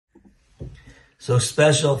So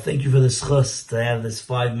special. Thank you for the schus to have this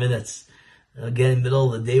 5 minutes. Again, in the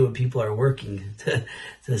middle of the day when people are working,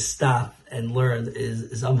 to stop and learn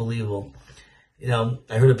is unbelievable. You know,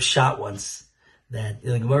 I heard a pshat once that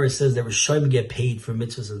the Gemara says that Rishonim get paid for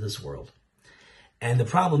mitzvahs in this world. And the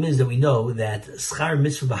problem is that we know that schar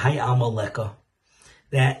mitzvah b'hai alma leka,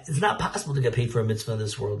 that it's not possible to get paid for a mitzvah in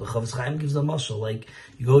this world. The Chofetz Chaim gives a mashal, like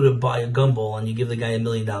you go to buy a gumball and you give the guy $1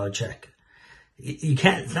 million check. You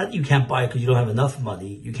can't, it's not that you can't buy it because you don't have enough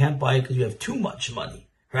money. You can't buy it because you have too much money,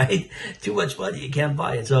 right? Too much money, you can't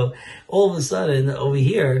buy it. So all of a sudden over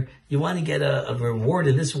here, you want to get a reward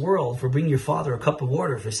in this world for bringing your father a cup of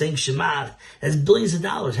water, for saying Shema. That's billions of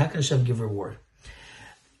dollars. How can Hashem give reward?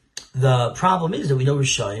 The problem is that we know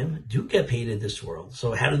Rishayim do get paid in this world.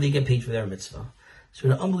 So how do they get paid for their mitzvah? So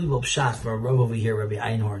an unbelievable pshat from a Rabbi over here, Rabbi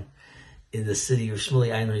Einhorn, in the city of Shmuley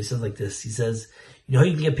Einhorn. He says like this. He says, you know how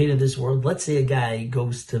you can get paid in this world? Let's say a guy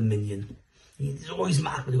goes to Minyan. He's always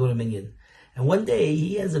mocked to go to Minyan. And one day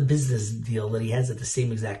he has a business deal that he has at the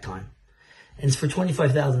same exact time. And it's for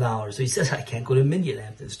 $25,000. So he says, I can't go to Minyan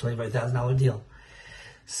after this $25,000 deal.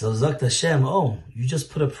 So Zakt Hashem, you just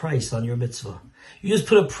put a price on your mitzvah. You just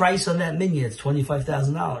put a price on that Minyan. It's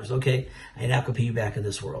 $25,000. Okay, I now can pay you back in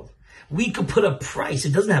this world. We could put a price.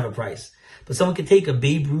 It doesn't have a price. But someone could take a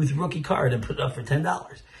Babe Ruth rookie card and put it up for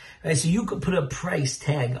 $10. Right? So you could put a price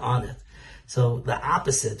tag on it. So the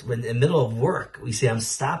opposite, when in the middle of work, we say, I'm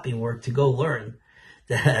stopping work to go learn.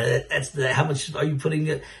 How much are you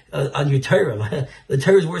putting on your Torah? The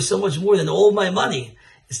Torah is worth so much more than all my money.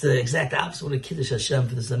 It's the exact opposite of Kiddush Hashem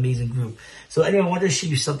for this amazing group. So anyway, I wanted to show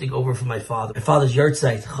you something over from my father. My father's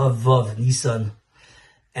Yartzeit, Chavav, Nisan.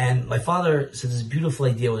 And my father said this beautiful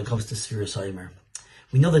idea when it comes to Sfiras HaYomer.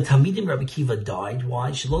 We know that Talmidim Rabbi Akiva died.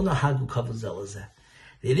 Why? Shelo nahagu kavod zeh lezeh.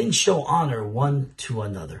 They didn't show honor one to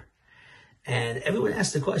another. And everyone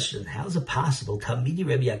asked the question, how is it possible? Talmidi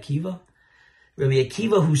Rabbi Akiva,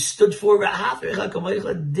 who stood for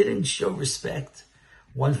Rahav, didn't show respect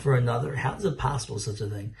one for another. How is it possible, such a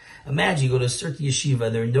thing? Imagine you go to a certain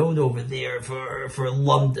yeshiva, they're known over there for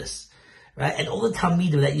lumdus, right? And all the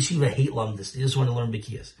Talmidim of that yeshiva hate lumdus. They just want to learn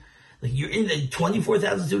Bikiyas. Like you're in the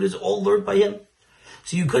 24,000 students all learned by him.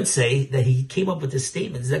 So you could say that he came up with this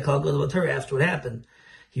statement, Zekal Gadol Torah, after what happened.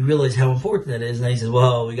 He realized how important that is, and he says,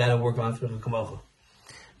 well, we got to work on Fidel Kamocha.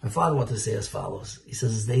 My father wanted to say as follows. He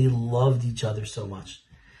says they loved each other so much.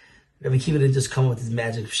 Rabbi Akiva didn't just come up with his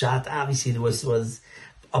magic shot. Obviously, there was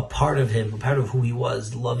a part of him, a part of who he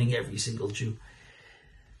was, loving every single Jew.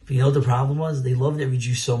 But you know what the problem was? They loved every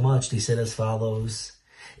Jew so much, they said as follows.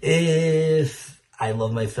 If I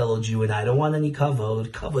love my fellow Jew and I don't want any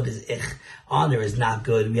kavod, kavod is honor is not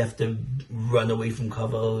good. We have to run away from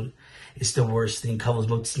kavod. It's the worst thing. Kavod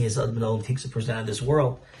motznias takes a person out of this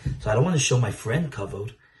world. So I don't want to show my friend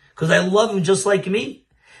kavod because I love him just like me.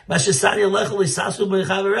 Whatever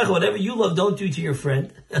you love, don't do to your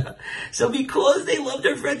friend. So because they loved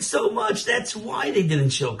their friend so much, that's why they didn't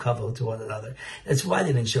show kavod to one another. That's why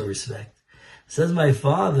they didn't show respect. Says my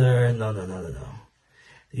father, no.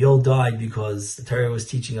 They all died because the Torah was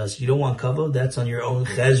teaching us, you don't want kavod, that's on your own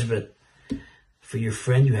cheshbon. For your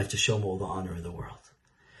friend, you have to show him all the honor in the world.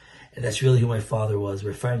 And that's really who my father was.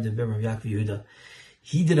 Referring to Yaakov Yehuda.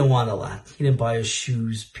 He didn't want a lot. He didn't buy us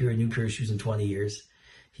shoes, new pair of shoes in 20 years.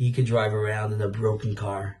 He could drive around in a broken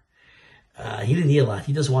car. He didn't need a lot.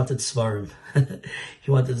 He just wanted svarim.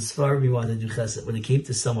 He wanted the svarim. He wanted to do chesed. When it came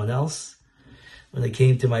to someone else, when it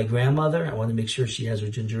came to my grandmother, I wanted to make sure she has her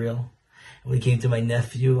ginger ale. When it came to my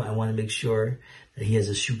nephew, I want to make sure that he has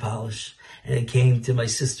a shoe polish. And it came to my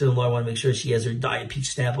sister-in-law, I want to make sure she has her diet peach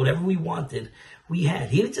stamp. Whatever we wanted, we had.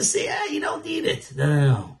 He didn't just say, you don't need it.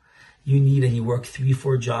 No. You need it. He worked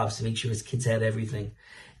 3-4 jobs to make sure his kids had everything.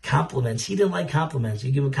 Compliments. He didn't like compliments.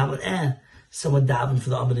 You give him a compliment, someone davened for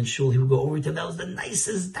the Amud in Shul, he would go over to him. That was the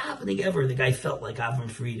nicest davening ever. The guy felt like Avram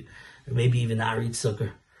Fried, or maybe even Ari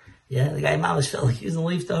Zucker. Yeah, the guy mamash felt like he was in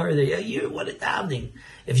Leif to her there. Yeah, what a davening.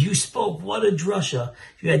 If you spoke, what a drasha.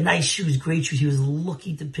 If you had nice shoes, great shoes, he was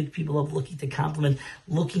looking to pick people up, looking to compliment,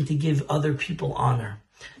 looking to give other people honor.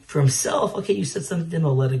 For himself, okay, you said something,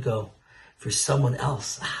 I'll let it go. For someone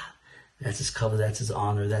else, that's his cover, that's his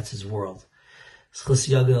honor, that's his world.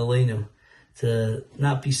 To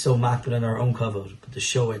not be so makbid on our own kavod, but to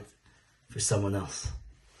show it for someone else.